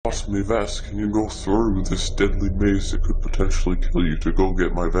Lost my vest. Can you go through this deadly maze that could potentially kill you to go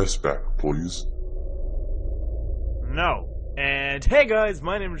get my vest back, please? No. And hey guys,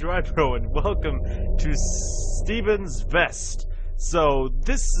 my name is Rybro and welcome to Steven's Vest. So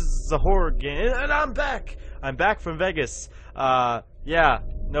this is a horror game and I'm back! I'm back from Vegas. Yeah,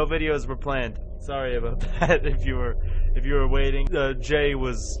 no videos were planned. Sorry about that if you were waiting. Jay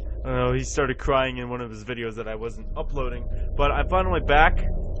was, I don't know, he started crying in one of his videos that I wasn't uploading. But I'm finally back.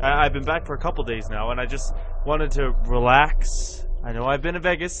 I've been back for a couple days now and I just wanted to relax. I know I've been to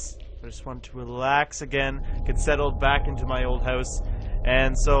Vegas. I just wanted to relax again, get settled back into my old house.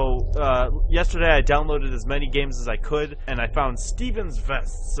 And so, yesterday I downloaded as many games as I could, and I found Steven's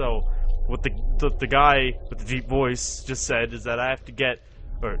Vest. So, what the guy with the deep voice just said is that I have to get,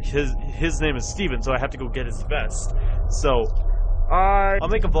 or his name is Steven, so I have to go get his vest. So, I'll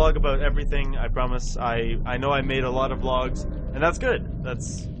make a vlog about everything, I promise. I know I made a lot of vlogs, and that's good.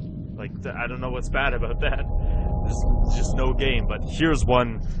 That's, like, I don't know what's bad about that. There's just no game, but here's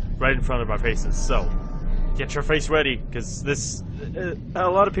one right in front of our faces, so get your face ready, because this, a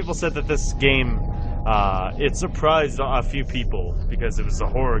lot of people said that this game, it surprised a few people, because it was a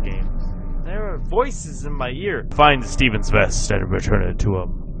horror game. There are voices in my ear. Find Steven's vest and return it to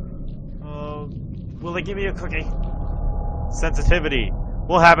him. Will they give me a cookie? Sensitivity.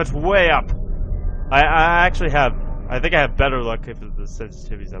 We'll have it way up. I actually have, I think I have better luck if the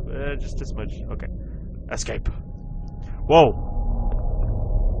sensitivity's up. Just this much. Okay. Escape. Whoa.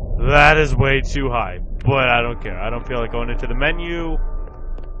 That is way too high, but I don't care. I don't feel like going into the menu.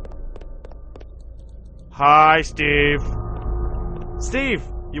 Hi, Steve. Steve,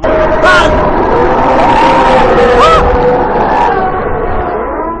 you want to...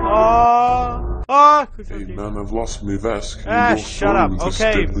 Hey man, I've lost my vest. Can you go shut up. through this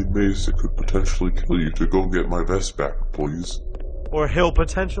Okay. deadly maze that could potentially kill you to go get my vest back, please? Or he'll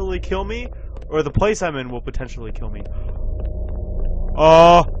potentially kill me, or the place I'm in will potentially kill me.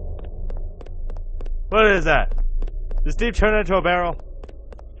 Oh. What is that? Does Steve turn into a barrel?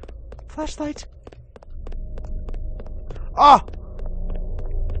 Flashlight. Ah!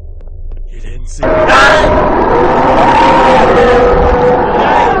 You didn't see me. Yeah, you did.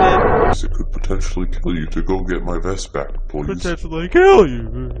 It could potentially kill you to go get my vest back, please. Potentially kill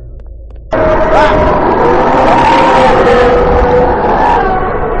you.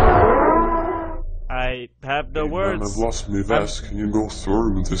 I have no words. Man, I've lost my vest. Can you go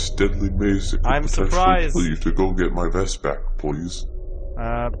through this deadly maze that could potentially surprised. kill you to go get my vest back, please?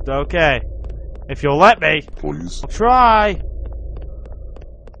 Okay. If you'll let me. Please. I'll try.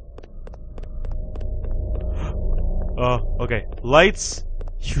 Okay. Lights.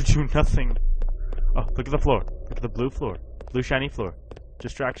 You do nothing. Oh, look at the floor. Look at the blue floor. Blue shiny floor.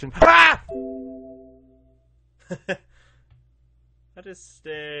 Distraction. Ah! I'll just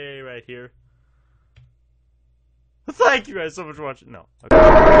stay right here. Thank you guys so much for watching. No. Okay.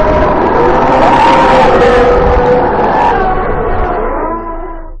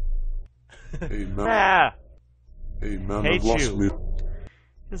 Hey man. Hey man, Hate I've lost you. me.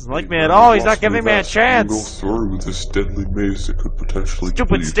 He doesn't like me at all. He's not giving me a chance. Can you go through this deadly maze that could potentially kill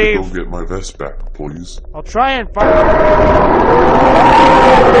you Steve. to go get my vest back, please? I'll try and find.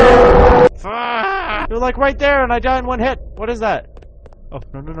 You're like right there, and I die in one hit. What is that? Oh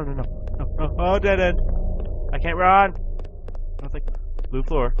no! Oh, dead end. I can't run. Nothing. Blue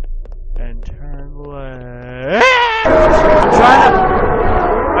floor. And turn left.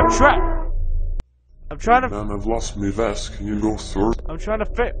 I'm trying to. Man, I've lost my vest. Can you go through? I'm trying to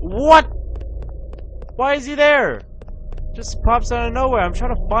fit. What? Why is he there? Just pops out of nowhere. I'm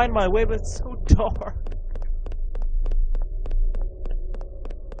trying to find my way, but it's so dark.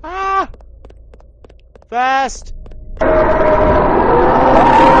 Ah! Fast!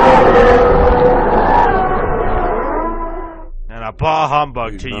 And a bah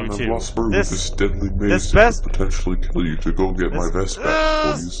humbug to you too. This deadly maze that could potentially kill you to go get my vest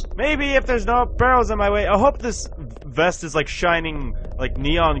back, please. Maybe if there's no barrels in my way. I hope this vest is like shining like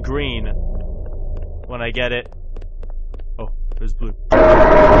neon green when I get it. Oh, there's blue.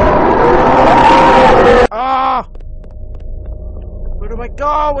 Ah! Where do I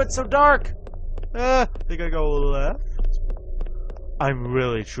go? It's so dark. I think I go left. I'm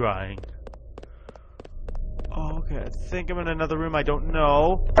really trying. Oh, okay. I think I'm in another room. I don't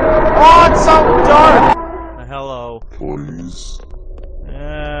know. Oh, it's so dark! Hello. Please.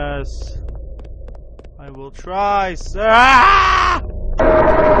 Yes. I will try, sir. Ah!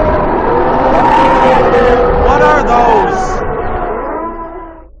 What are those?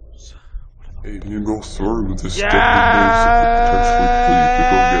 Hey, can you go through this deadly maze that could potentially kill you to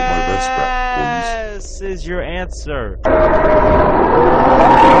go get my vest back, please? This is your answer.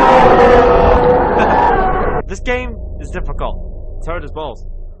 This game is difficult. It's hard as balls.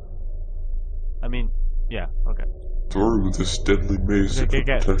 I mean, yeah, okay. Through this deadly maze that could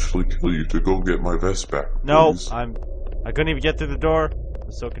potentially kill you to go get my vest back, no, please. I couldn't even get through the door. I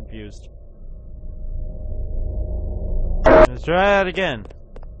was so confused. Let's try that again.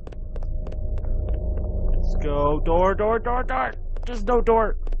 Let's go. Door. There's no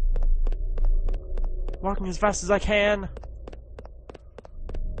door. Walking as fast as I can.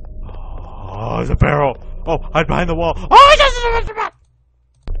 Oh, there's a barrel. Oh, hide behind the wall. Oh,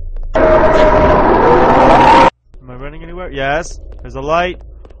 am I running anywhere? Yes. There's a light.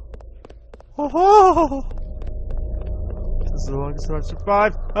 Oh, this is the longest I've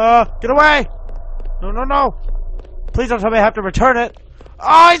survived. Get away! No. Please don't tell me I have to return it.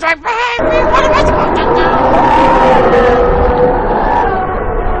 Oh, he's right behind me! What am I supposed to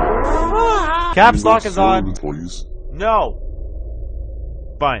do? Caps lock is on. Please. No.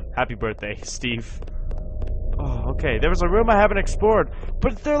 Fine. Happy birthday, Steve. Oh, okay. There was a room I haven't explored,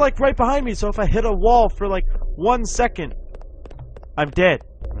 but they're like right behind me, so if I hit a wall for like 1 second, I'm dead.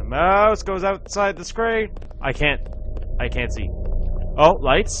 My mouse goes outside the screen. I can't see. Oh,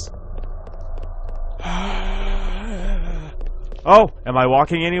 lights. Oh, am I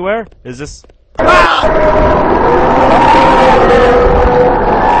walking anywhere? Is this... Ah!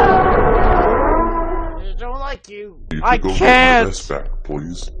 I don't like you. I can't. Get my vest back,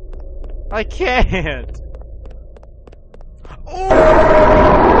 please. I can't.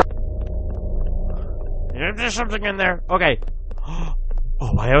 Oh! There's something in there. Okay. Oh,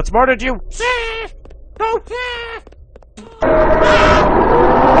 I outsmarted you. No. Oh,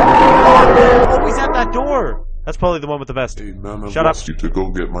 he's at that door. That's probably the one with the vest. Hey, man, Shut up. You to go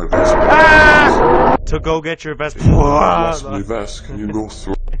get my vest back. To go get your vest. Hey, lost my vest. Can you go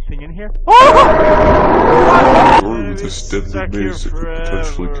through? Anything in here? Oh! Through this deadly maze that could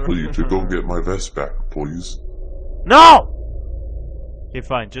potentially kill you to go get my vest back, please. No! Okay,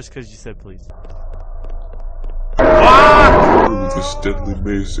 fine. Just because you said please. Through this deadly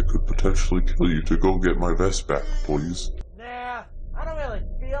maze that could potentially kill you to go get my vest back, please. Nah, I don't really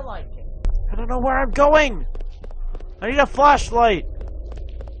feel like it. I don't know where I'm going. I need a flashlight.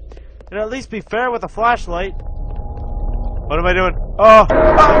 It'd at least be fair with a flashlight. What am I doing? Oh!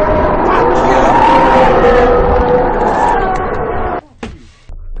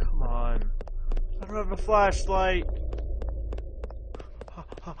 Come on. I don't have a flashlight.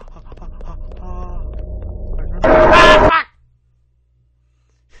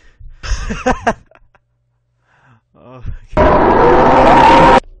 Oh,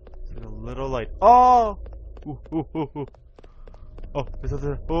 a little light. Oh! Ooh. Oh, there's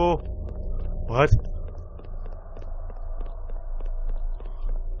something. Oh! What?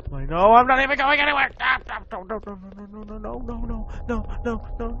 No, I'm not even going anywhere! No.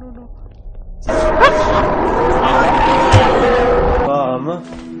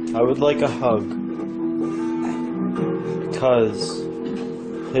 I would like a hug. Because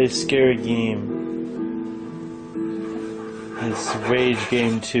play a scary game. It's Rage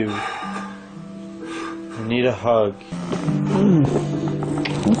Game 2. I need a hug.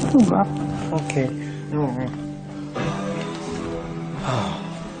 Okay.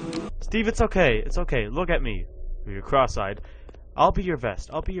 Steve, it's okay. It's okay. Look at me. You're cross-eyed. I'll be your vest.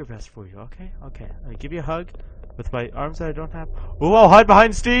 I'll be your vest for you. Okay? Okay. I'll give you a hug with my arms that I don't have. Ooh, I'll hide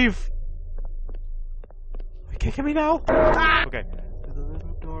behind Steve! You can't get me now? Ah! Okay. There's a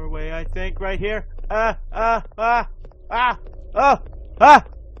little doorway, I think, right here. No,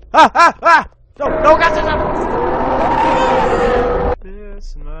 guys,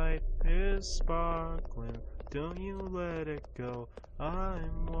 This night is sparkling. Don't you let it go.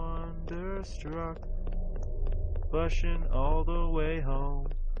 I'm wonderstruck. Blushing all the way home.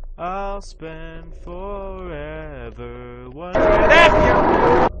 I'll spend forever wondering if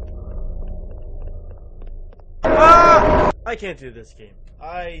you... I can't do this game.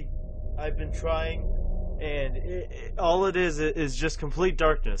 I've been trying, and all it is just complete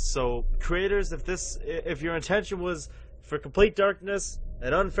darkness. So creators, if your intention was for complete darkness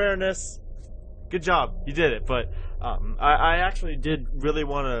and unfairness, good job, you did it. But I actually did really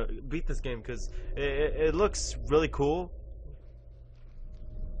want to beat this game because it looks really cool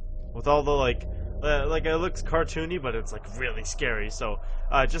with all the like it looks cartoony, but it's like really scary. So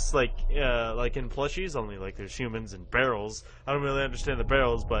just like in plushies, only like there's humans and barrels. I don't really understand the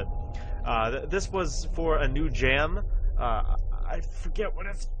barrels, but this was for a new jam. I forget what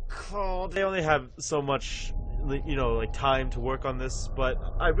it's called. They only have so much, like time to work on this, but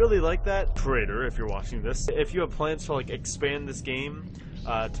I really like that. Creator, if you're watching this, if you have plans to like expand this game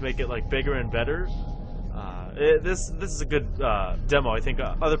to make it like bigger and better, This is a good demo. I think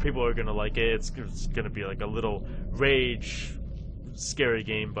other people are gonna like it. It's gonna be like a little rage, scary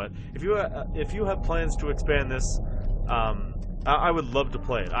game. But if you have plans to expand this, I would love to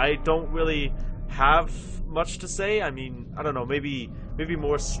play it. I don't really have much to say. I mean, I don't know. Maybe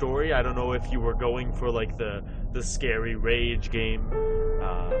more story. I don't know if you were going for like the scary rage game,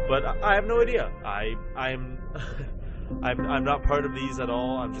 but I have no idea. I'm I'm not part of these at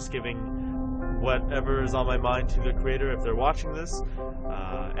all. I'm just giving whatever is on my mind to the creator if they're watching this.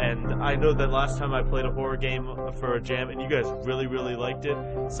 And I know that last time I played a horror game for a jam and you guys really liked it,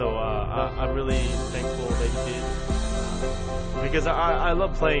 so I'm really thankful that you did, because I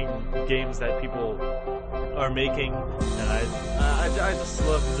love playing games that people are making, and I just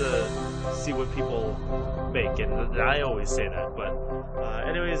love to see what people make, and I always say that. But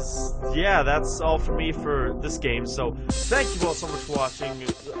anyways, yeah, that's all for me for this game. So thank you all so much for watching.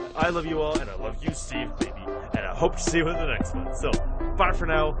 I love you all, and I love you, Steve, baby, and I hope to see you in the next one. So bye for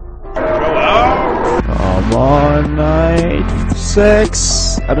now. Rybro out. Come on, night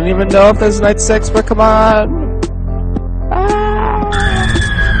 6. I don't even know if there's night 6, but come on.